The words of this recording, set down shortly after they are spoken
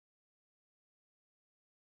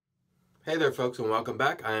Hey there folks, and welcome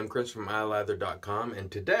back. I am Chris from iLather.com,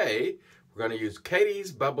 and today we're going to use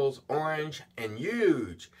Catie's Bubbles Orange and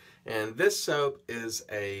Yuuge. And this soap is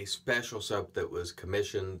a special soap that was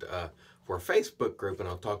commissioned for a Facebook group, and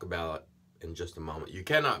I'll talk about it in just a moment. You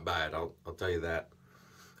cannot buy it, I'll tell you that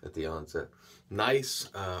at the onset. Nice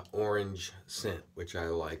orange scent, which I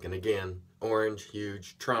like. And again, orange,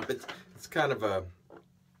 huge, Trump. It's kind of a,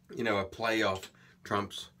 a play off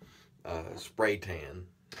Trump's spray tan.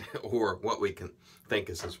 Or what we can think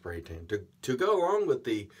is a spray tan. To go along with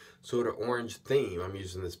the sort of orange theme, I'm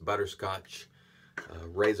using this butterscotch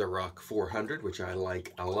RazoRock 400, which I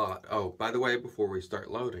like a lot. Oh, by the way, before we start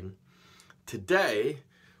loading, today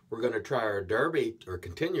we're going to try our Derby, or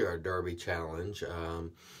continue our Derby challenge.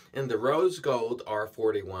 In the Rose Gold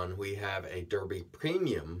R41, we have a Derby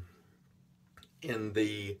Premium. In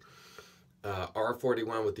the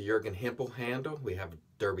R41 with the Yuuge Hempel handle, we have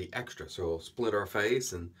Derby Extra. So we'll split our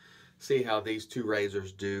face and see how these two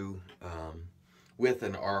razors do with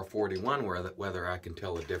an R41, whether I can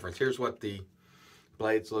tell a difference. Here's what the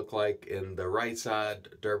blades look like in the right side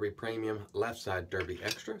Derby Premium, left side Derby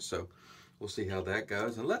Extra. So we'll see how that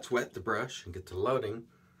goes. And let's wet the brush and get to loading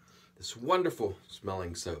this wonderful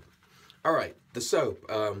smelling soap. All right, the soap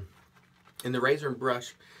in the razor and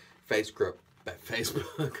brush Facebook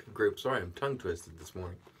group. Sorry, I'm tongue twisted this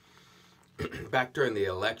morning. Back during the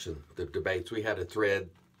election, the debates, we had a thread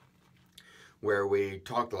where we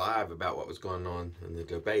talked live about what was going on in the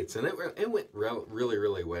debates, and it went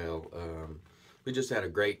really well. We just had a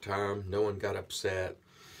great time. No one got upset,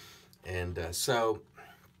 and so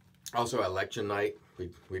also election night,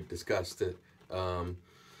 we discussed it, and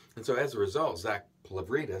so as a result, Zach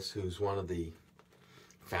Plavridis, who's one of the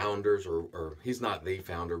founders, or he's not the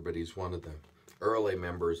founder, but he's one of the early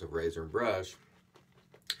members of Razor and Brush,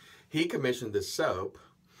 he commissioned this soap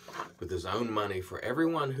with his own money for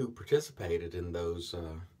everyone who participated in those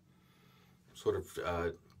sort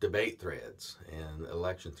of debate threads and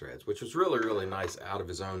election threads, which was really nice, out of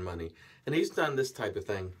his own money. And he's done this type of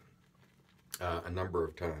thing a number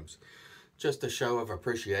of times. Just a show of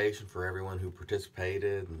appreciation for everyone who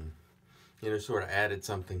participated and, sort of added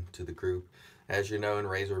something to the group. As you know, in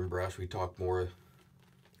Razor and Brush, we talk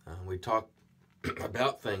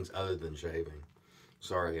about things other than shaving.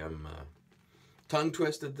 Sorry, I'm tongue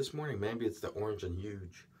twisted this morning. Maybe it's the orange and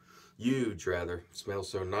Yuuge rather. It smells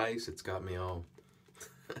so nice, it's got me all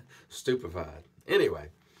stupefied. Anyway,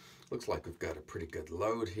 looks like we've got a pretty good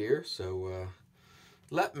load here. So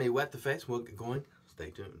let me wet the face. We'll get going. Stay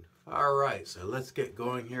tuned. All right, so let's get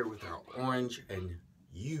going here with our orange and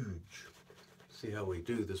Yuuge. See how we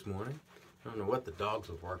do this morning. I don't know what the dogs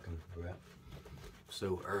are barking about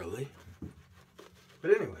so early.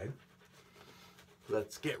 But anyway,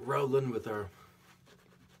 let's get rolling with our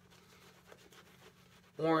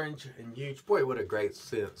orange and Yuuge. Boy, what a great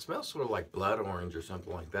scent. It smells sort of like blood orange or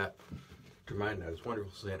something like that to my nose.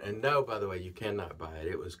 Wonderful scent. And no, by the way, you cannot buy it.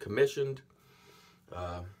 It was commissioned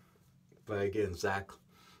by, again, Zach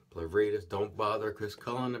Plavridis. Don't bother Chris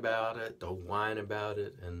Cullen about it. Don't whine about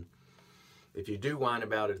it. And if you do whine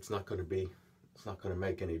about it, it's not going to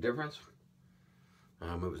make any difference.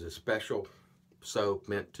 It was a special soap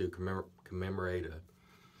meant to commemorate a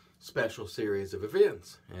special series of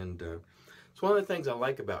events. And it's one of the things I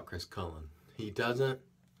like about Chris Cullen. He doesn't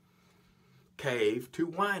cave to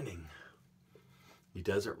whining. He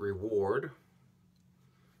doesn't reward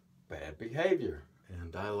bad behavior.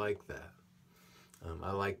 And I like that.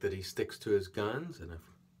 I like that he sticks to his guns. And if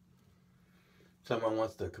someone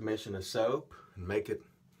wants to commission a soap and make it,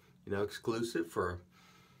 exclusive for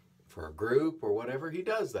a group or whatever, he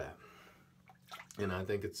does that. And I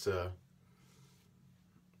think it's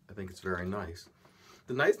very nice.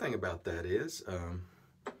 The nice thing about that is,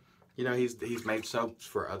 he's made soaps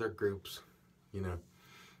for other groups,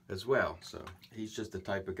 as well. So he's just the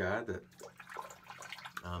type of guy that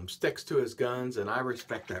sticks to his guns, and I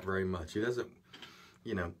respect that very much. He doesn't,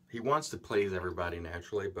 he wants to please everybody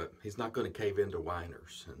naturally, but he's not going to cave into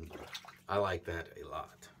whiners, and I like that a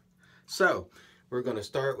lot. So we're going to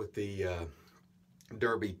start with the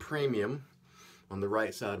Derby Premium on the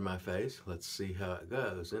right side of my face. Let's see how it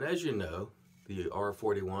goes. And as you know, the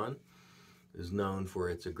R41 is known for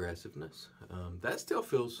its aggressiveness. That still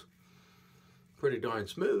feels pretty darn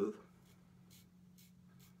smooth.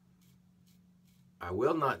 I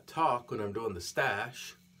will not talk when I'm doing the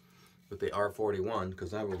stash with the R41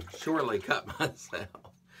 because I will surely cut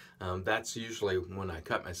myself. That's usually when I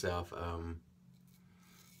cut myself,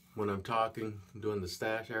 when I'm talking, doing the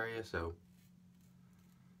stash area. So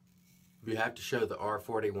you have to show the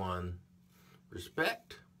R41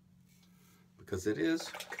 respect because it is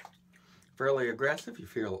fairly aggressive, you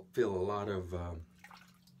feel a lot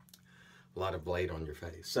of blade on your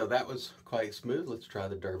face. So that was quite smooth. Let's try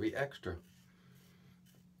the Derby Extra.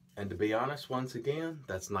 And to be honest, once again,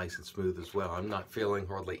 that's nice and smooth as well. I'm not feeling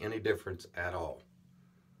hardly any difference at all.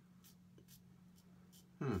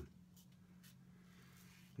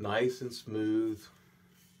 Nice and smooth.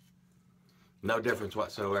 No difference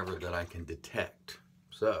whatsoever that I can detect.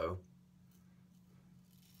 So,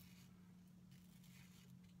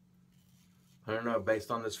 I don't know,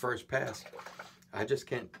 based on this first pass, I just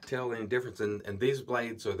can't tell any difference. And these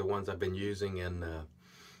blades are the ones I've been using in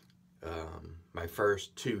my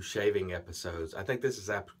first 2 shaving episodes. I think this is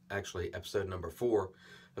actually episode number 4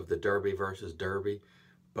 of the Derby versus Derby.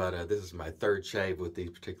 But this is my 3rd shave with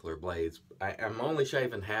these particular blades. I'm only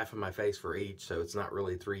shaving half of my face for each, so it's not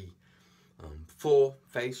really 3 full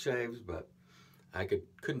face shaves, but I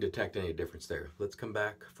couldn't detect any difference there. Let's come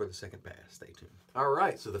back for the second pass. Stay tuned. All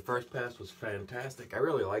right, so the first pass was fantastic. I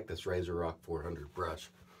really like this RazoRock 400 brush.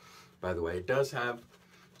 By the way, it does have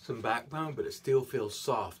some backbone, but it still feels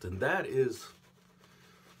soft, and that is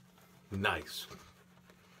nice.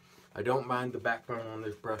 I don't mind the backbone on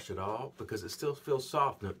this brush at all because it still feels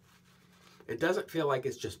soft. It doesn't feel like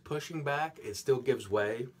it's just pushing back. It still gives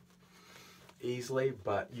way easily,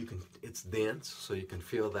 but it's dense, so you can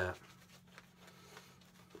feel that,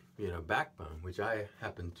 backbone, which I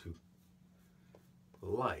happen to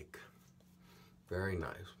like. Very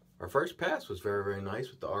nice. Our first pass was very, very nice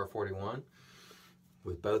with the R41,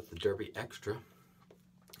 with both the Derby Extra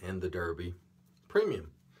and the Derby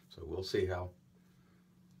Premium. So we'll see how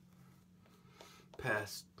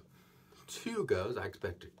pass 2 goes. I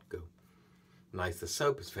expect it to go nice. The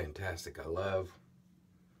soap is fantastic. I love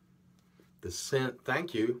the scent.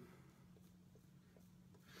 Thank you,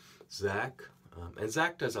 Zach. And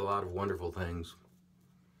Zach does a lot of wonderful things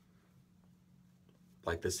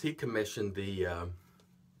like this. He commissioned the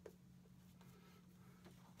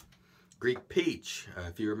Greek Peach.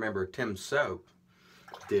 If you remember, Tim's soap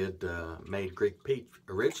made Greek Peach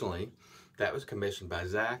originally. That was commissioned by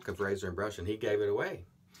Zach of Razor and Brush, and he gave it away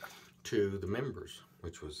to the members,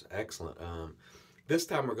 which was excellent. This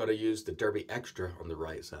time we're going to use the Derby Extra on the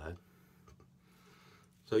right side.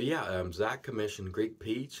 So yeah, Zach commissioned Greek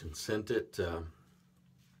Peach and sent it to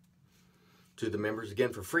the members,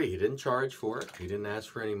 again, for free. He didn't charge for it. He didn't ask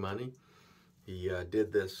for any money. He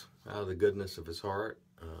did this out of the goodness of his heart.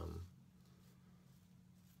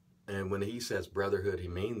 And when he says brotherhood, he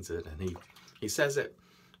means it. And he says it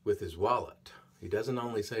with his wallet. He doesn't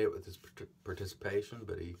only say it with his participation,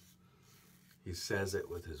 but he says it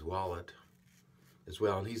with his wallet as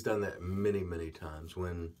well. And he's done that many, many times.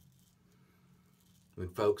 When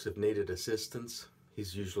folks have needed assistance,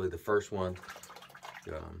 he's usually the first one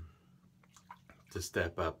to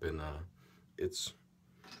step up, and it's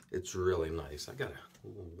really nice. I got a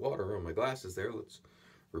little water on my glasses there. Let's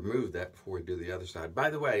remove that before we do the other side. By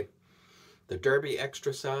the way, the Derby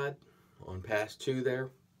Extra side on pass 2 there,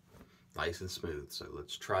 nice and smooth. So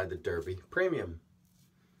let's try the Derby Premium.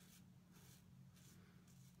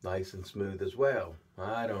 Nice and smooth as well.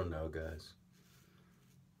 I don't know, guys.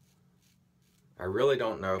 I really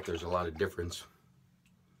don't know if there's a lot of difference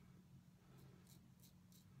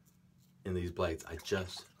in these blades. I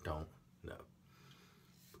just don't know.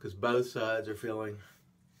 Because both sides are feeling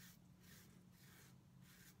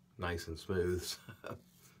nice and smooth.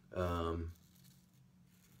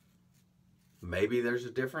 Maybe there's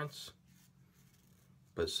a difference,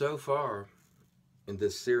 but so far in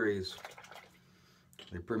this series,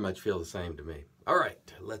 they pretty much feel the same to me. All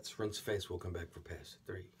right, let's rinse face. We'll come back for pass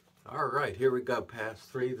 3. All right, here we go, pass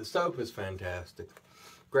 3. The soap is fantastic.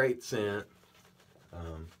 Great scent.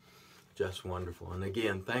 Just wonderful. And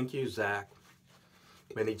again, thank you, Zach.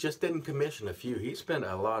 And he just didn't commission a few. He spent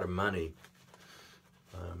a lot of money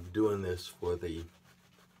doing this for the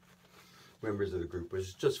members of the group, which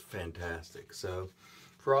is just fantastic. So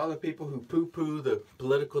for all the people who poo-poo the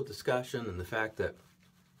political discussion and the fact that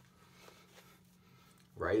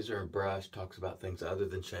Razor and Brush talks about things other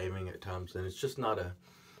than shaving at times, and it's just not a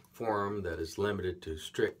forum that is limited to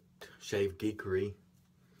strict shave geekery.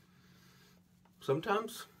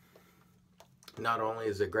 Sometimes not only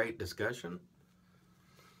is it great discussion,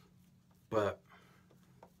 but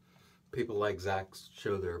people like Zach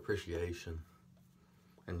show their appreciation,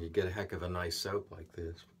 and you get a heck of a nice soap like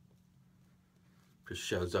this. Just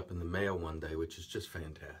shows up in the mail one day, which is just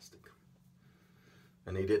fantastic.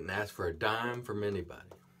 And he didn't ask for a dime from anybody,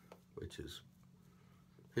 which is,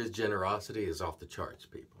 his generosity is off the charts,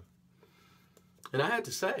 people. And I had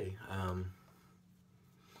to say,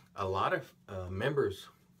 a lot of members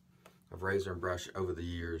of Razor and Brush over the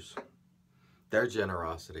years their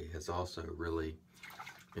generosity has also really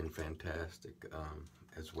been fantastic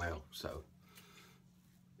as well. So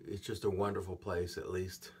it's just a wonderful place, at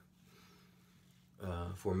least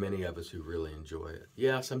for many of us who really enjoy it.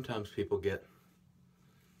 Yeah, sometimes people get,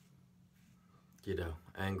 you know,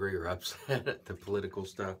 angry or upset at the political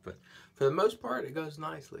stuff, but for the most part, it goes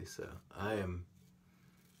nicely. So I am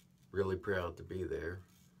really proud to be there,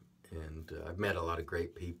 and I've met a lot of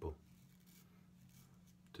great people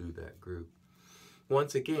through that group.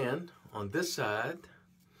 Once again, on this side,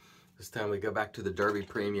 this time we go back to the Derby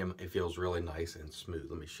Premium. It feels really nice and smooth.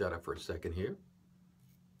 Let me shut up for a second here.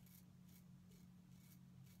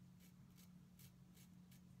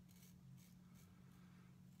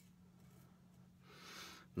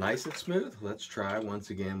 Nice and smooth. Let's try once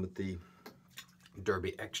again with the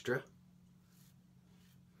Derby Extra.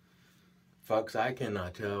 Folks, I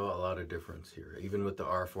cannot tell a lot of difference here, even with the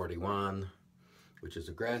R41, which is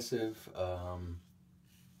aggressive.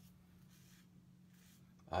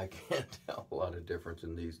 I can't tell a lot of difference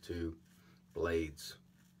in these two blades.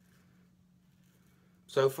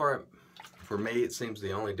 So far, for me, it seems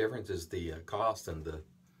the only difference is the cost and the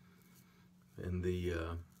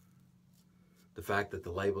fact that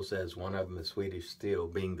the label says one of them is Swedish steel,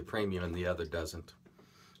 being the premium, and the other doesn't.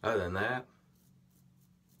 Other than that,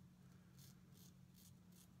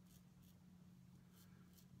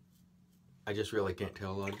 I just really can't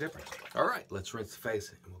tell a lot of difference. All right, let's rinse the face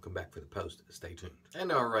and we'll come back for the post. Stay tuned.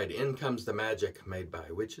 And all right, in comes the magic made by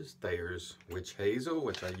Witches. There's Witch Hazel,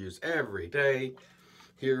 which I use every day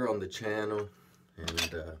here on the channel,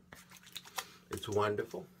 and it's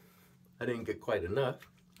wonderful. I didn't get quite enough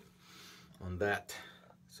on that,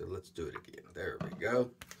 so let's do it again. There we go.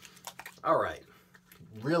 All right,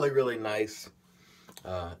 really nice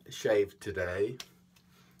shave today.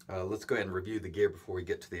 Let's go ahead and review the gear before we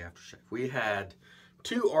get to the aftershave. We had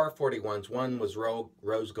two R41s. One was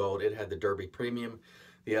rose gold. It had the Derby Premium.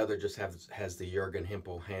 The other just has the Yuuge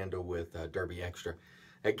Hempel handle with Derby Extra.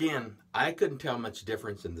 Again, I couldn't tell much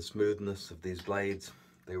difference in the smoothness of these blades.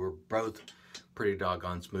 They were both pretty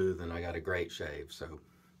doggone smooth, and I got a great shave. So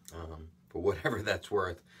for whatever that's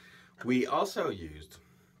worth. We also used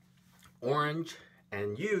Orange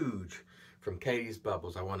and Yuuge from Catie's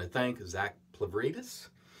Bubbles. I want to thank Zach Plavridis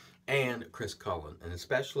and Chris Cullen, and I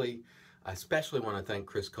especially want to thank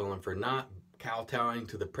Chris Cullen for not kowtowing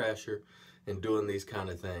to the pressure and doing these kind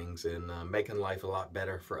of things, and making life a lot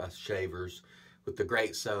better for us shavers with the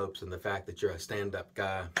great soaps and the fact that you're a stand-up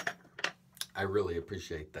guy. I really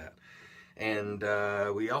appreciate that. And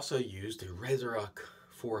we also used a RazoRock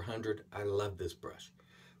 400. I love this brush.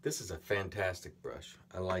 This is a fantastic brush.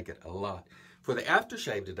 I like it a lot. For the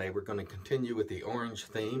aftershave today, we're going to continue with the orange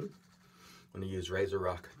theme. I'm going to use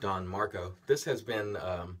RazoRock Don Marco. This has been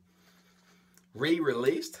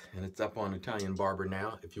re-released, and it's up on Italian Barber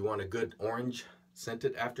now. If you want a good orange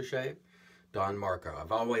scented aftershave, Don Marco.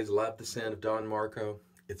 I've always loved the scent of Don Marco.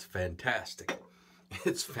 It's fantastic.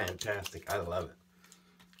 It's fantastic. I love it.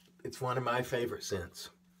 It's one of my favorite scents.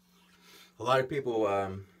 A lot of people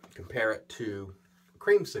compare it to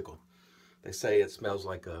creamsicle. They say it smells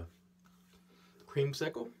like a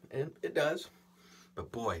creamsicle, and it does.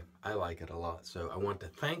 But boy, I like it a lot. So I want to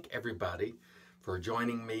thank everybody for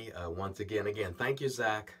joining me once again. Again, thank you,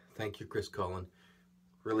 Zach. Thank you, Chris Cullen.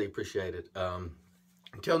 Really appreciate it.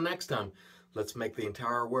 Until next time, let's make the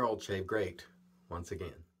entire world shave great once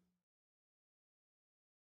again.